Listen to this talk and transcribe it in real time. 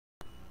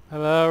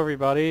Hello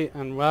everybody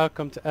and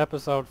welcome to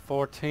episode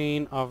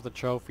 14 of the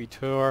Trophy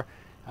Tour.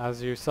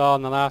 As you saw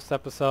in the last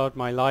episode,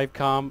 my live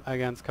comm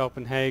against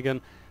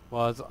Copenhagen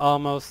was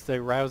almost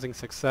a rousing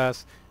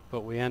success, but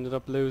we ended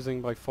up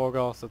losing by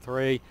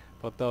 4-3.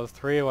 But those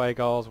 3 away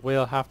goals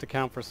will have to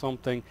count for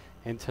something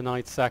in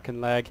tonight's second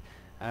leg.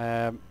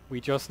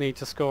 We just need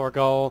to score a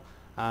goal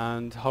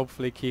and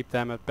hopefully keep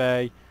them at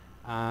bay,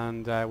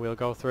 and we'll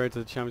go through to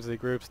the Champions League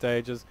group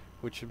stages,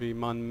 which should be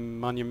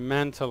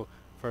monumental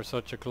for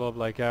such a club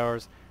like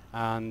ours.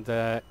 And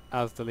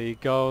as the league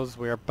goes,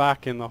 we are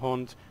back in the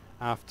hunt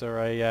after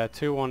a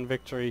 2-1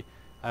 victory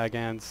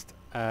against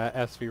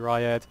SV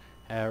Ried.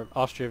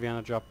 Austria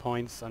Vienna dropped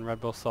points and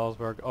Red Bull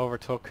Salzburg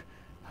overtook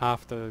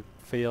half the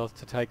field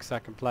to take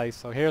second place.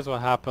 So here's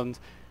what happened.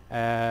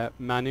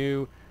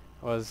 Manu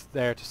was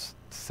there to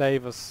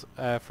save us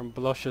from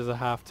blushes at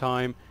half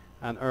time,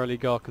 an early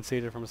goal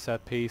conceded from a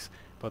set piece,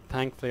 but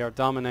thankfully our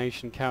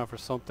domination counted for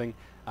something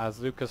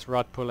as Lucas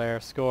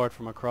Rotpuller scored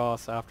from a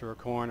cross after a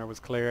corner was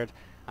cleared,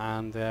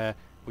 and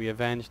we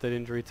avenged that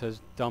injury to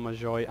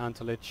Domajoy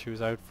Antolic,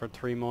 who's out for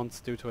 3 months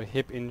due to a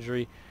hip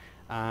injury,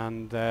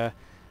 and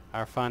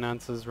our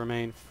finances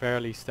remain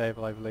fairly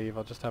stable, I believe.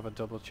 I'll just have a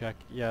double check.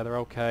 Yeah, they're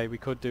okay. We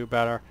could do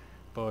better,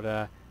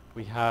 but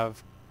we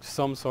have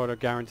some sort of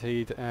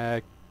guaranteed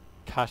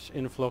cash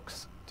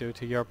influx due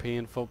to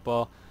European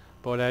football.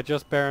 But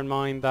just bear in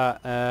mind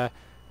that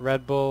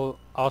Red Bull,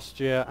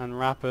 Austria and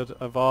Rapid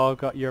have all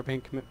got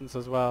European commitments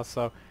as well,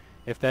 so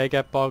if they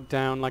get bogged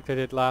down like they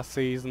did last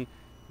season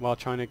while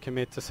trying to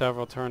commit to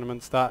several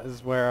tournaments, that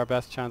is where our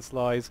best chance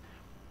lies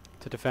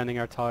to defending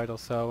our title.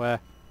 So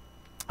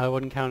I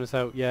wouldn't count us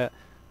out yet,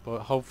 but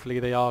hopefully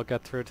they all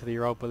get through to the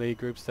Europa League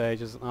group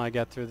stages and I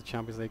get through the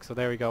Champions League. So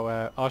there we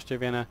go. Austria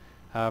Vienna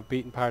have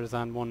beaten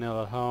Partizan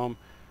 1-0 at home.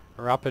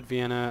 Rapid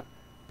Vienna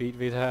beat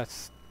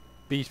Vitesse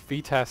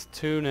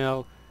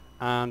 2-0,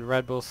 and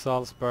Red Bull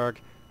Salzburg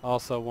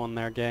also won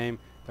their game.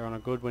 They're on a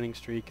good winning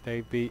streak.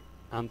 They beat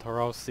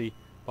Antorossi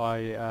by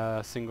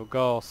a single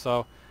goal.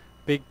 So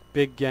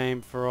big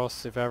game for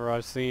us if ever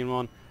I've seen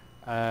one.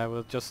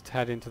 We'll just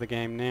head into the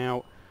game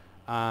now,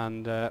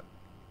 and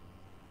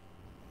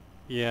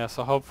yeah,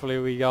 so hopefully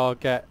we all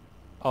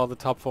the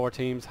top 4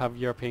 teams have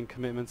European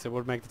commitments. It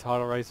would make the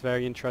title race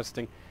very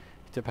interesting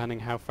depending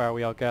how far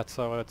we all get.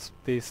 So it's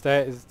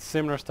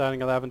similar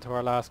starting 11 to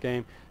our last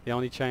game. The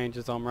only change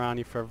is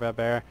Omrani for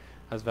Weber,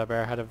 as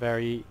Weber had a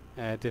very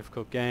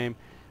difficult game,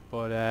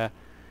 but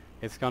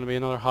it's going to be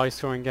another high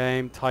scoring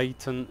game.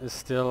 Titan is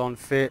still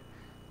unfit,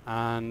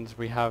 and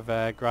we have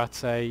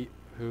Graze,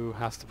 who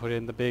has to put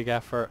in the big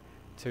effort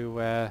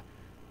to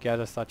get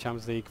us that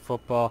Champions League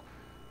football.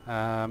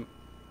 I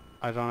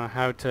don't know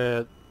how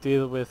to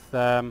deal with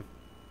FC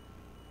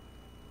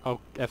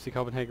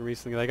Copenhagen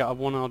recently. They got a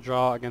 1-0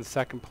 draw against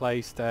second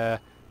placed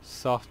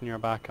Soft near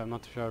back. I'm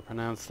not too sure how to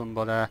pronounce them,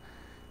 but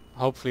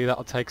hopefully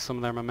that'll take some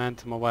of their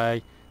momentum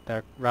away.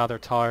 They're rather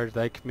tired.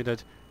 They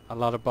committed a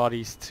lot of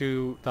bodies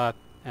to that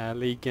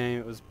league game.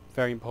 It was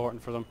very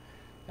important for them.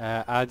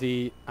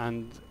 Adi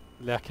and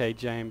Leke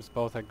James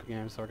both had good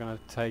games, so we're going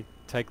to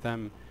take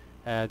them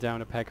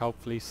down a peg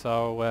hopefully.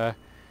 So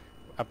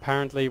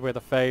apparently we're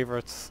the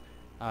favourites.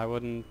 I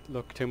wouldn't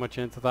look too much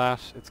into that.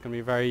 It's going to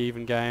be a very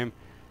even game,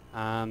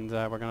 and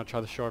we're going to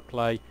try the short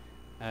play.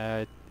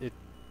 It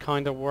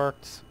kind of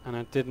worked and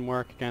it didn't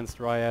work against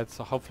Riad,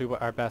 so hopefully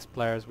with our best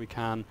players we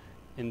can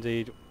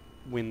indeed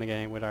win the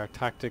game with our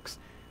tactics.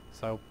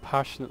 So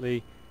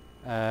passionately,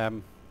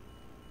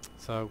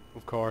 so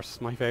of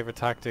course my favourite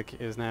tactic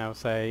is now,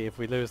 say if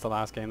we lose the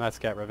last game, let's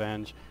get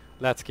revenge,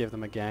 let's give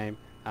them a game,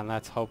 and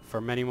let's hope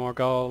for many more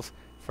goals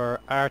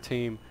for our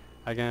team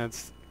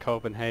against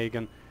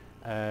Copenhagen,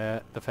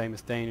 the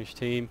famous Danish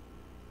team.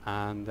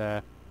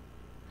 And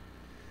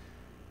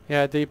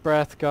yeah, deep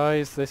breath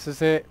guys, this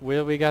is it.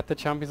 Will we get the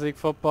Champions League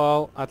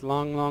football at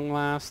long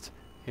last?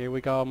 Here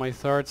we go, my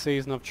 3rd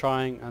season of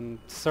trying, and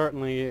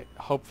certainly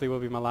hopefully will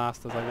be my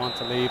last, as I want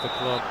to leave the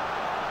club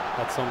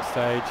at some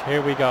stage.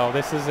 Here we go,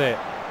 this is it.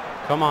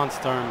 Come on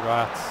Sturm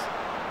Graz.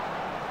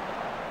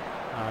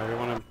 We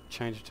want to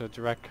change it to a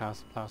direct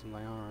cast of Plasma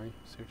Leon, alright,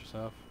 suit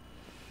yourself.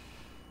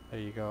 There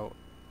you go.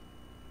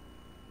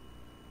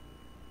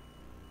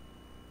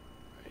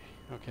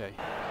 Okay.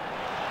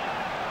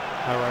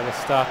 How are the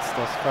stats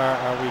thus far?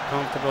 Are we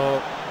comfortable?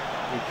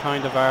 We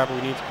kind of are, but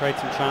we need to create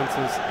some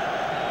chances.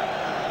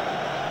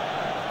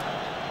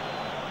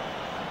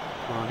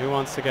 Come on, who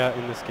wants to get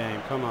in this game?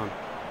 Come on.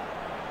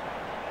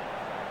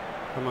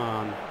 Come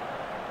on.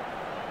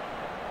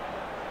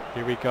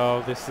 Here we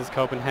go. This is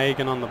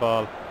Copenhagen on the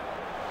ball.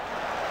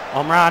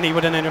 Omrani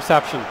with an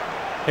interception.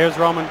 Here's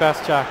Roman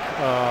Bestjak.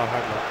 Oh,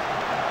 hard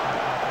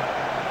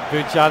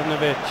luck.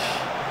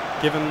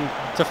 Vujadinovic. Given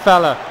to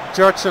Fella.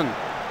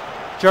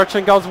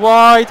 Jurchen goes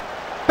wide.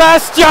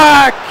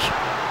 Bestjak!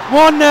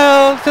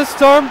 1-0 to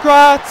Sturm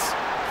Graz.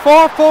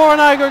 4-4 in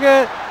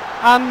aggregate.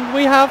 And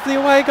we have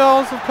the away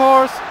goals, of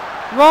course.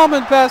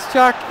 Roman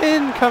Bestjak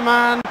in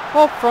command.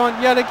 Up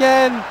front yet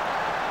again.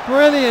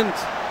 Brilliant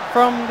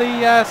from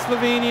the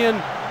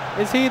Slovenian.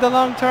 Is he the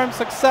long-term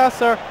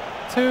successor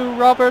to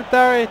Robert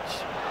Deric.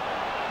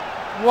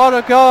 What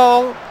a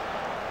goal.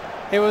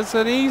 It was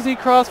an easy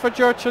cross for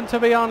Jurchen, to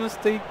be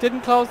honest. He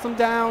didn't close them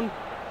down.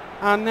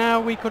 And now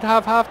we could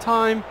have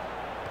half-time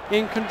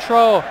in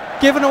control.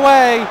 Given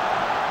away.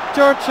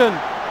 Jurchen.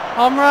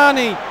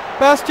 Omrani.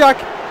 Bestjak.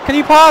 Can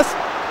he pass?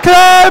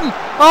 Clem!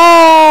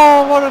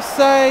 Oh, what a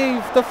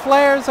save. The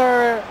flares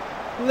are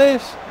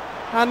lit.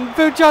 And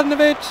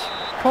Vujanovic.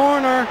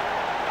 Corner.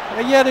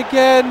 Yet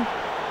again.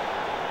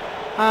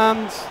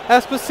 And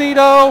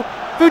Esposito.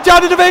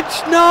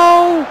 Vujanovic.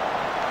 No!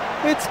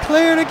 It's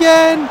cleared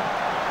again.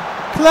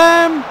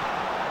 Clem.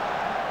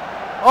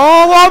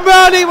 Oh,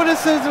 Omrani with a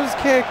scissors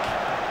kick.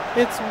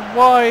 It's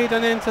wide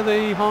and into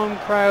the home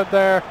crowd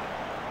there.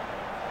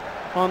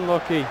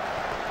 Unlucky.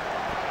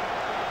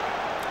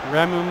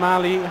 Remu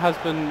Mali has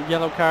been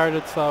yellow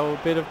carded, so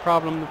a bit of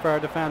problem for our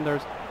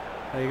defenders.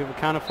 They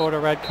can't afford a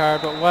red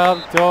card, but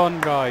well done,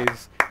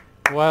 guys.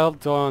 Well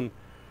done.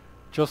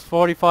 Just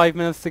 45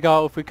 minutes to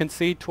go. If we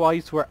concede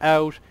twice, we're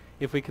out.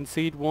 If we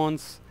concede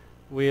once,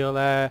 we'll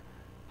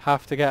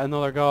have to get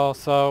another goal.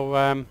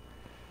 So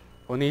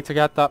we'll need to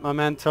get that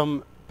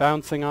momentum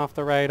bouncing off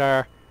the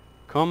radar.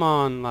 Come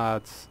on,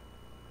 lads.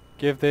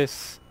 Give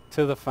this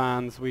to the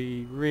fans.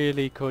 We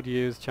really could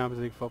use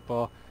Champions League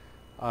football.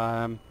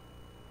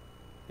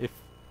 If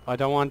I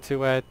don't want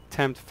to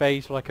tempt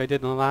fate like I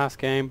did in the last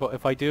game, but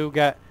if I do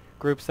get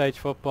group stage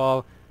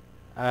football,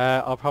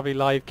 I'll probably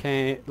live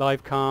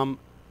com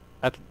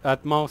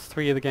at most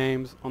 3 of the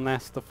games,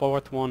 unless the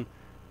 4th one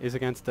is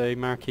against a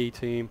marquee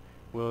team.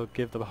 We'll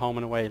give the home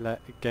and away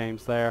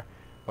games there.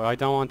 But I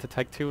don't want to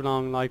take too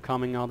long live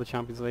comming all the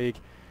Champions League.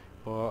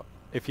 But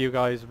if you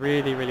guys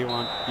really, really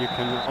want, you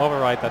can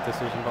override that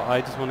decision. But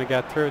I just want to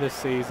get through this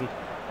season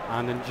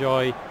and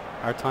enjoy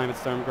our time at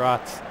Sturm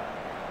Graz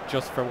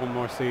just for one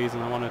more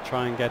season. I want to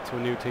try and get to a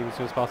new team as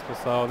soon as possible.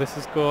 So this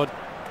is good.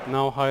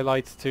 No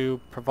highlights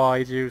to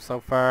provide you so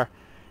far.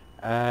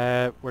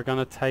 We're going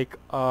to take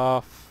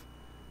off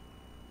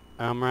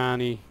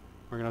Amrani.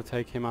 We're going to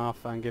take him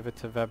off and give it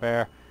to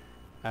Weber.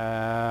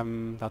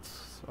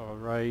 That's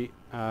alright.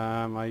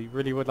 I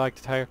really would like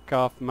to take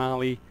off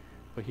Mali,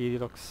 but he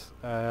looks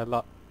a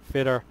lot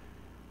fitter.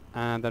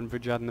 And then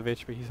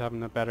Vujanovic, but he's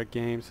having a better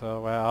game,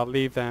 so I'll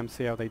leave them,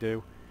 see how they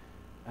do.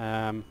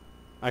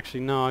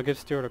 Actually, no, I'll give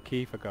Stuart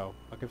O'Keefe a go.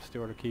 I'll give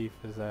Stuart O'Keefe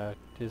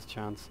his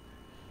chance.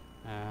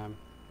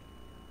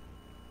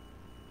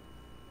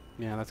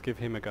 Yeah, let's give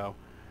him a go.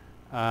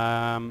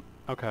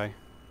 Okay,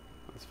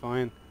 that's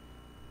fine.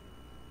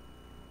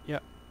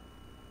 Yep.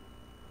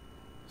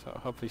 So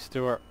hopefully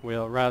Stuart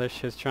will relish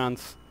his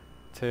chance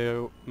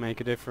to make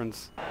a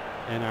difference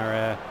in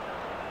our...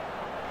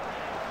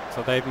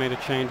 so they've made a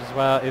change as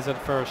well. Is it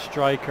for a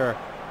striker?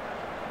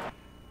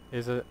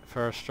 Is it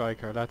for a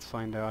striker? Let's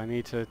find out. I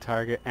need to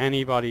target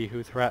anybody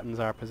who threatens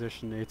our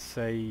position. It's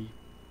a...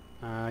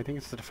 I think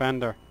it's the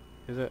defender.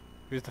 Is it?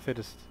 Who's the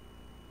fittest?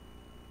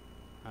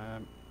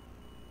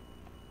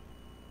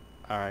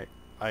 Alright.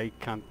 I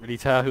can't really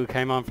tell who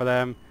came on for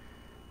them.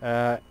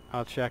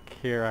 I'll check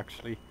here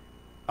actually.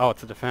 Oh,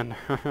 it's a defender.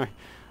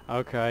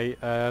 Okay,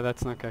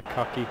 let's not get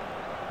cocky.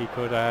 He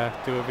could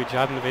do a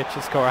Vujanovic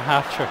and score a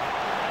hat-trick.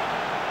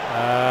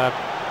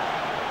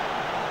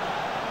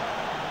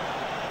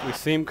 We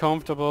seem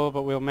comfortable,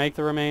 but we'll make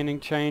the remaining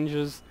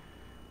changes.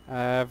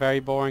 Very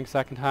boring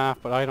second half,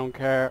 but I don't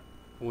care.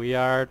 We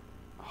are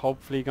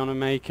hopefully going to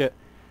make it.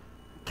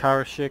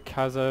 Karashik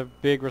has a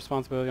big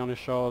responsibility on his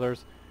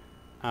shoulders.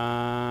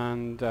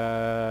 And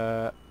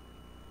alright,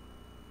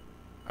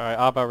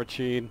 Abba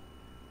Rachid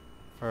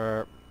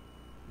for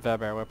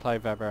Weber. We'll play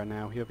Weber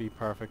now. He'll be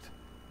perfect.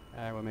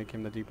 We'll make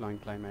him the deep line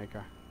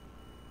playmaker.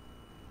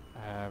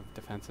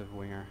 Defensive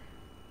winger.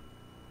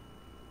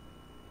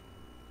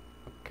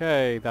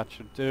 Okay, that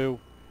should do.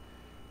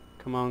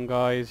 Come on,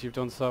 guys, you've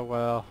done so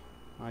well.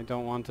 I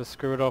don't want to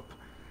screw it up.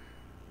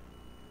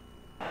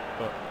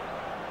 But,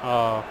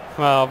 oh,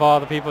 well, of all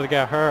the people to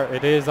get hurt,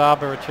 it is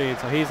Abba Rachid,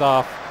 so he's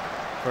off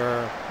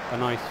for a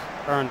nice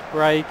earned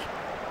break.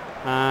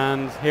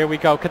 And here we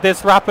go. Could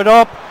this wrap it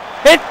up?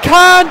 It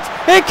can't!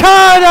 It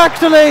can't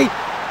actually!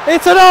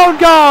 It's an own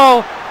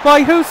goal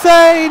by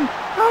Hussein,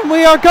 and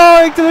we are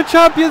going to the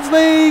Champions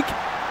League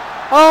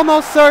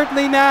almost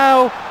certainly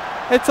now.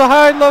 It's a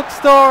hard luck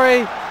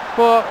story,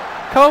 but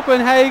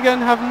Copenhagen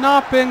have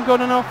not been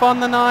good enough on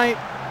the night.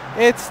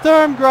 It's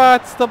Sturm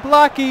Graz, the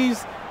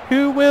Blackies,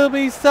 who will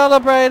be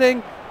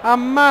celebrating a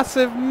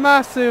massive,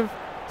 massive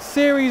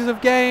series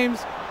of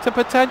games to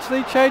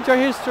potentially change our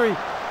history,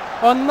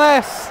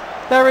 unless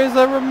there is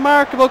a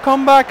remarkable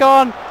comeback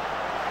on.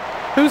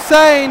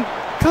 Hussein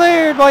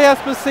cleared by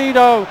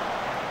Esposito,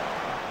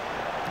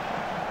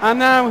 and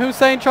now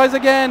Hussein tries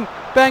again.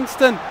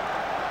 Bengston,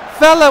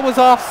 Fella was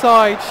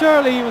offside,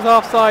 surely he was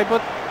offside,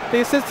 but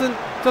the assistant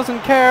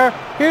doesn't care.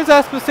 Here's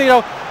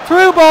Esposito,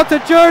 through ball to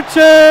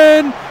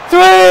Jurchen,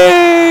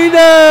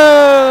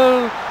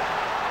 3-0.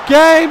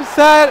 Game,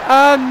 set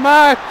and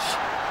match.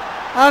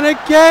 And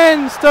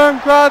again Sturm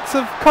Graz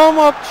have come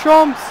up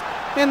trumps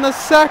in the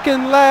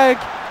second leg.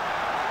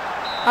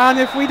 And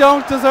if we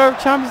don't deserve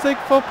Champions League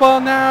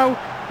football now,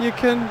 You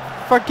can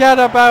forget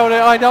about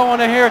it. I don't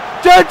want to hear it.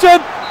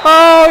 Jensen!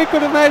 Oh, he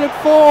could have made it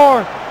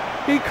 4.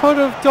 He could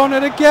have done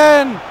it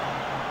again.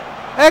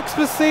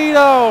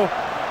 Exposito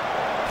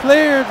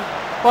cleared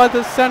by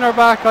the centre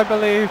back, I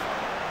believe.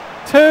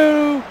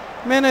 2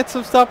 minutes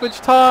of stoppage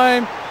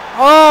time.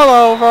 All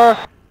over.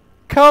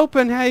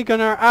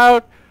 Copenhagen are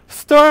out.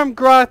 Sturm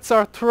Graz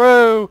are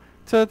through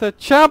to the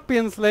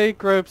Champions League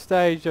group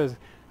stages.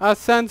 A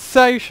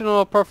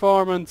sensational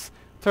performance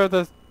through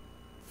the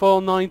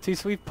full 90.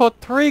 So we've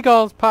put 3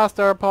 goals past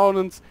our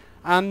opponents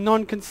and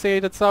none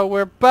conceded. So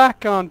we're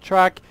back on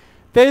track.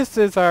 This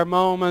is our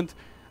moment.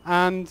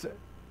 And,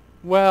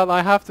 well,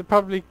 I have to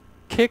probably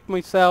kick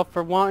myself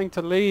for wanting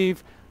to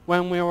leave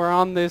when we were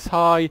on this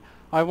high.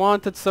 I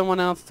wanted someone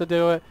else to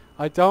do it.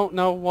 I don't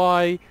know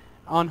why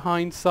on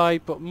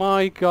hindsight, but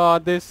my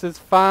God, this is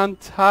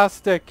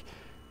fantastic.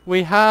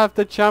 We have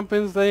the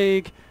Champions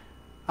League,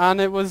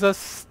 and it was a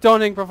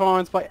stunning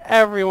performance by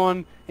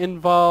everyone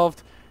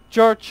involved.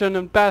 Jurchen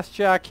and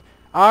Bestjak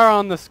are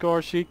on the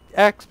score sheet.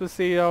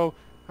 Esposito,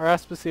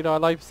 I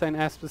like saying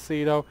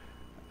Esposito,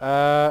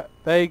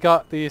 they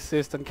got the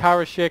assist, and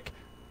Karashik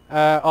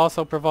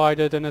also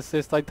provided an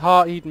assist. I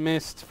thought he'd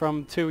missed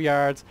from 2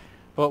 yards,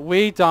 but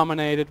we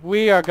dominated.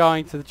 We are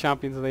going to the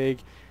Champions League.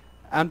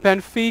 And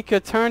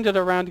Benfica turned it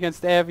around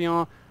against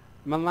Evian.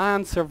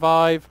 Milan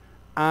survive,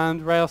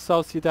 and Real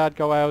Sociedad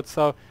go out.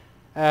 So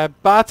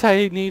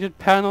Bate needed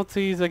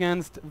penalties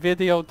against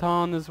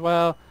Videoton as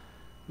well.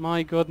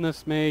 My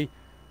goodness me.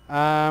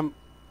 So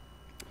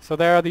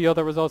there are the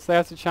other results.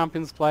 There's the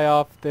Champions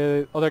playoff.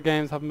 The other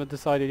games haven't been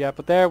decided yet,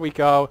 but there we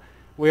go.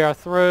 We are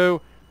through.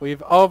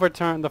 We've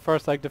overturned the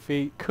first leg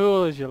defeat.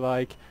 Cool as you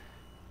like.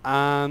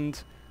 And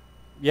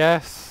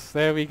yes,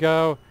 there we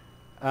go.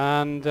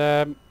 And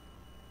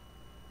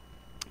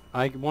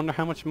I wonder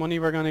how much money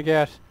we're going to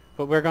get,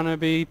 but we're going to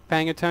be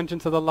paying attention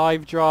to the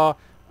live draw,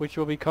 which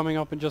will be coming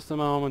up in just a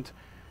moment.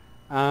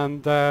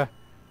 And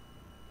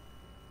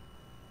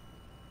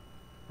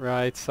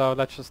right, so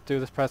let's just do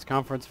this press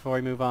conference before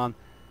we move on.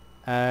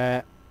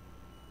 There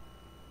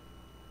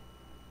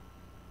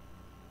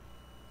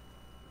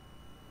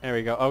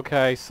we go.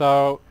 Okay,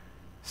 so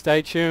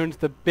stay tuned.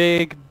 The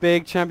big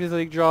Champions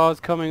League draw is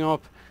coming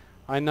up.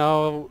 I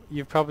know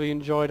you've probably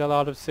enjoyed a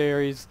lot of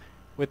series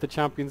with the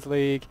Champions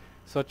League,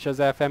 such as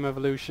FM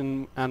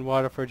Evolution and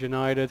Waterford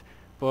United,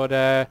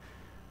 but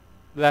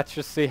let's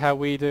just see how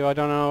we do. I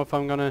don't know if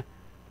I'm gonna,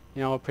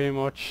 pretty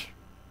much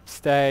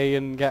stay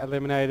and get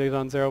eliminated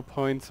on 0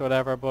 points or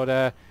whatever,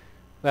 but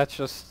let's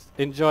just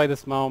enjoy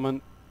this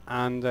moment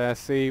and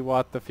see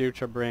what the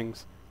future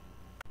brings.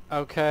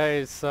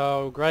 Okay,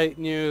 so great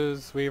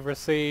news. We've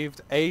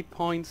received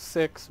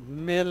 8.6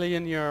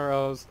 million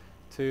euros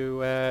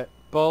to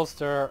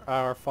bolster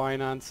our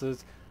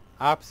finances.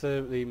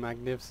 Absolutely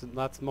magnificent.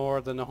 That's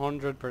more than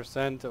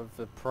 100% of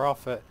the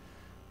profit.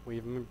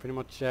 We've pretty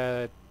much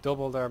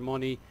doubled our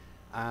money,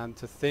 and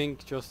to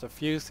think just a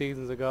few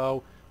seasons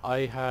ago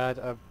I had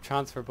a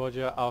transfer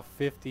budget of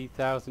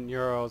 50,000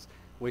 euros,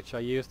 which I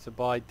used to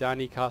buy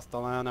Danny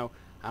Castellano,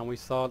 and we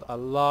sold a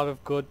lot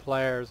of good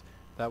players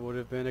that would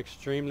have been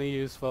extremely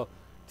useful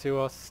to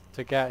us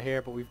to get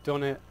here, but we've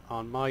done it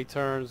on my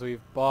terms. We've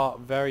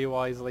bought very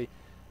wisely,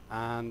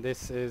 and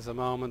this is a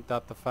moment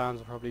that the fans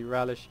will probably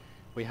relish.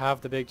 We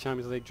have the big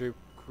Champions League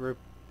group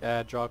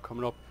draw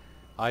coming up.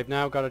 I've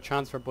now got a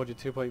transfer budget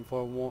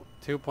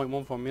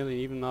 2.14 million,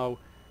 even though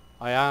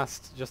I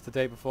asked just the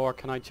day before,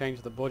 can I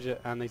change the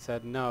budget, and they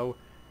said no.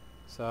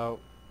 So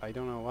I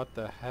don't know what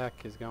the heck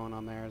is going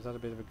on there. Is that a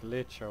bit of a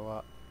glitch or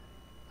what?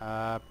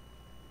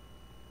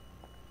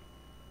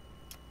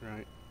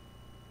 Right.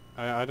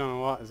 I don't know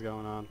what is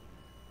going on.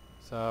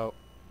 So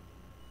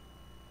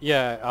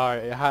yeah,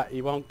 alright.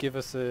 He won't give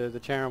us the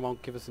chairman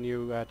won't give us a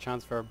new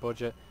transfer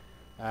budget.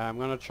 I'm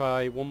going to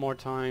try one more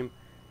time.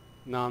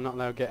 No, I'm not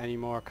allowed to get any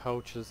more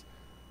coaches.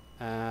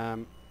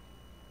 And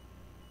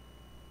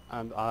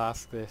I'll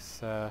ask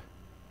this. Alright,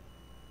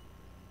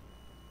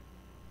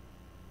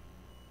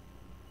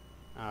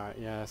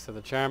 yeah, so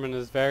the chairman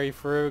is very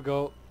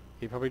frugal.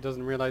 He probably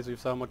doesn't realise we've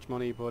so much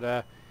money,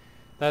 but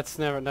that's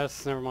never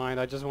mind.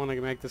 I just want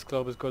to make this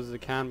club as good as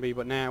it can be,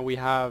 but now we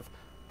have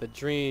the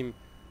dream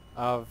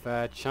of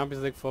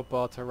Champions League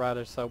football to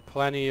relish, so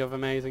plenty of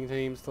amazing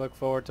teams to look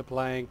forward to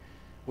playing.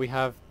 We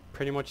have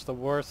pretty much the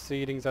worst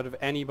seedings out of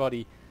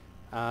anybody.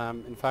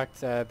 In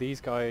fact, these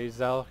guys,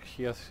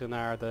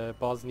 Zelkjanar, the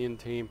Bosnian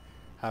team,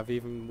 have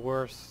even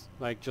worse,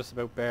 like just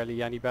about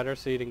barely any better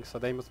seedings, so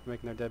they must be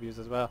making their debuts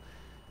as well.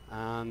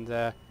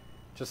 And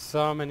just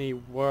so many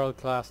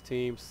world-class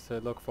teams to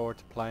look forward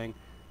to playing.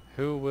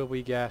 Who will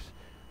we get?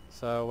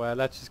 So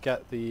let's just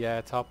get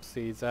the top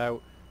seeds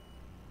out.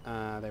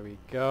 There we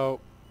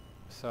go.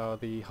 So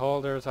the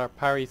holders are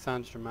Paris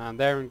Saint-Germain.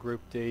 They're in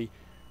Group D.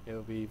 It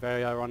would be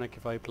very ironic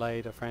if I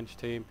played a French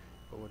team,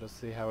 but we'll just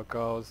see how it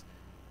goes.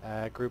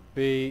 Group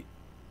B,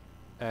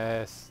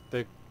 the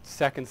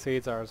second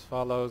seeds are as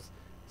follows: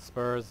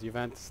 Spurs,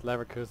 Juventus,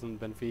 Leverkusen,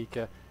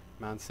 Benfica,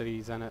 Man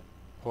City, Zenit,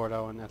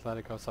 Porto and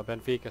Atletico. So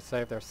Benfica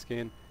saved their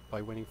skin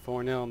by winning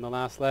 4-0 in the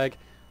last leg.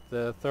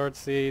 The third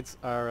seeds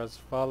are as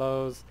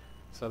follows.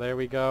 So there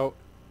we go.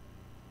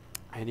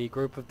 Any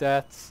group of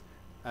deaths?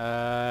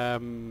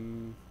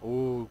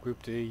 Ooh,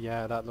 Group D,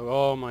 yeah,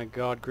 oh my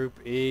god,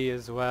 Group E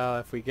as well.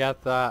 If we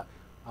get that,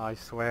 I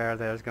swear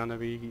there's gonna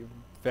be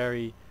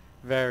very,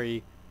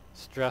 very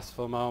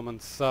stressful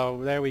moments. So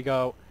there we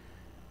go.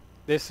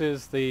 This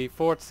is the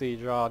fourth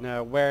seed draw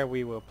now, where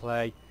we will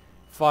play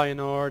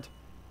Feyenoord,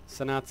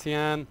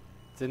 Sanatian,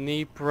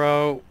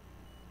 Dnipro.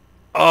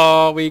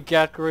 Oh, we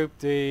get Group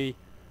D.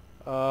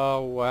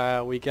 Oh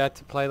wow, we get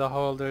to play the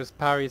holders,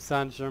 Paris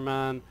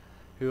Saint-Germain,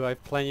 who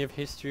I've plenty of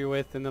history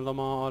with in the Le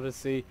Mans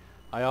Odyssey.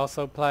 I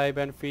also play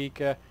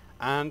Benfica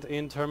and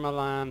Inter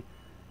Milan,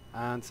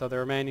 and so the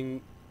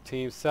remaining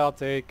teams: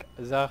 Celtic,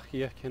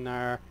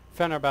 Zagreb,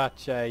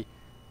 Fenerbahce,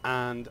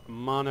 and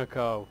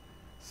Monaco.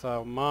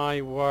 So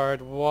my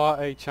word, what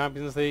a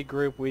Champions League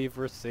group we've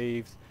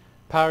received.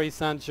 Paris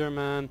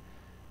Saint-Germain,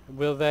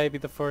 will they be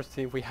the first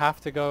team? We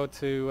have to go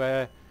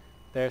to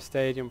their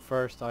stadium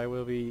first. I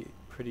will be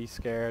pretty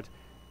scared.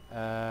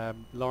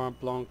 Laurent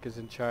Blanc is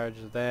in charge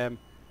of them.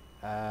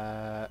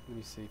 Let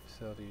me see,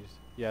 facilities.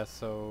 Yeah,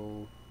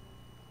 so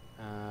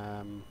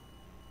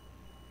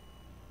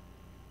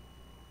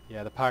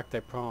yeah, the Parc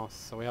des Princes.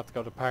 So we have to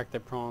go to Parc des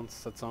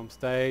Princes at some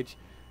stage,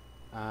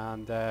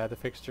 and the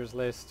fixtures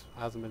list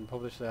hasn't been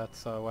published yet.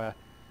 So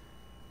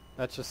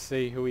let's just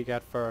see who we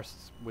get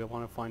first. We'll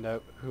want to find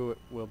out who it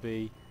will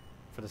be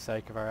for the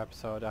sake of our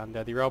episode. And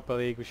the Europa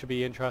League, we should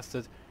be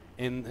interested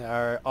in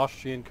our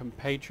Austrian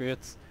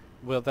compatriots.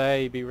 Will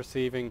they be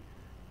receiving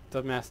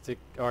domestic,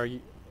 or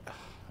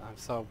I'm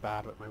so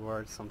bad with my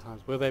words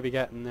sometimes. Will they be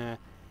getting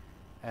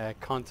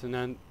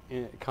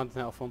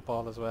continental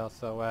football as well?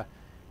 So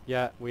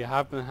yeah, we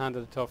have been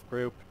handed a tough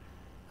group,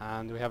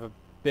 and we have a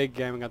big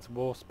game against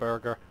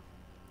Wolfsberger,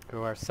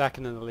 who are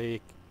second in the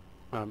league,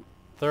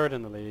 third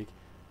in the league,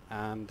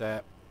 and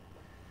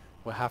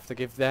we'll have to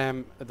give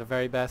them the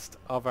very best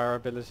of our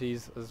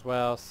abilities as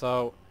well.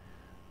 So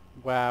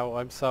wow,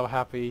 I'm so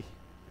happy.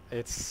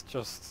 It's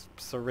just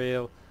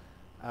surreal.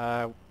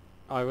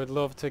 I would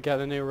love to get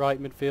a new right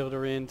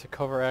midfielder in to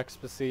cover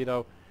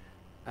Exposito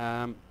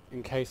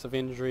in case of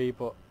injury,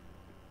 but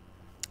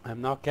I'm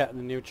not getting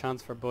a new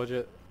transfer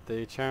budget.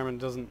 The chairman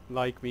doesn't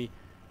like me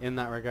in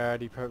that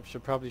regard. He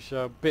should probably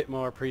show a bit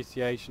more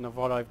appreciation of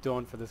what I've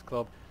done for this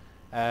club.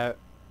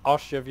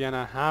 Austria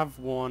Vienna have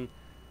won.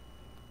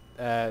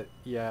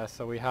 Yeah,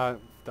 so we have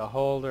the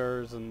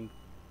holders and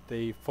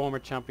the former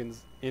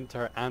champions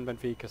Inter and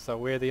Benfica, so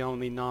we're the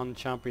only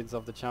non-champions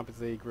of the Champions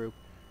League group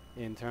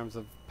in terms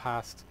of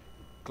past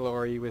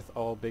glory with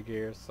all big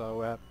ears.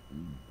 So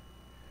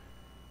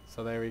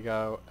so there we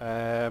go.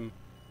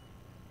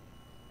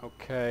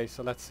 Okay,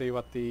 so let's see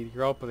what the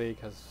Europa League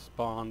has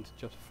spawned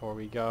just before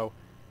we go.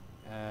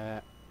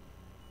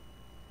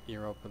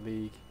 Europa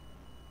League,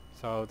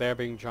 so they're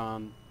being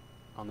drawn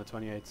on the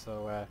 28th,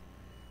 so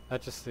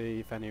let's just see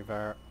if any of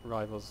our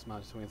rivals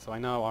manage to win. So I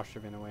know Austria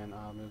are going to win.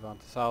 I'll move on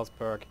to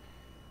Salzburg.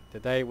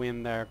 Did they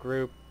win their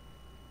group?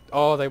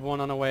 Oh, they won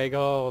on away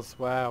goals.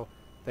 Wow,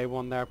 they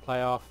won their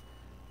playoff.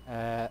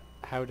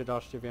 How did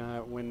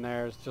Austria win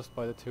theirs? Just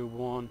by the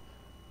 2-1.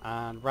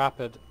 And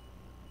Rapid,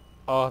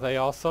 oh, they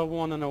also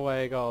won on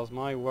away goals.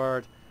 My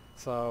word.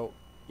 So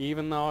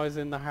even though I was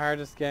in the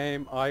hardest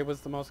game, I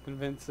was the most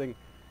convincing,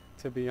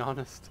 to be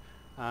honest.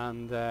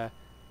 And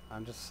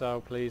I'm just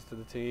so pleased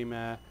with the team.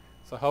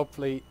 So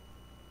hopefully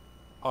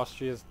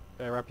Austria's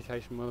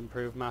reputation will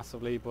improve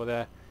massively.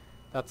 But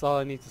that's all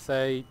I need to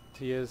say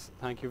to you.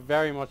 Thank you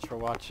very much for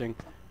watching,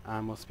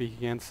 and we'll speak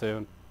again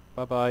soon.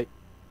 Bye bye.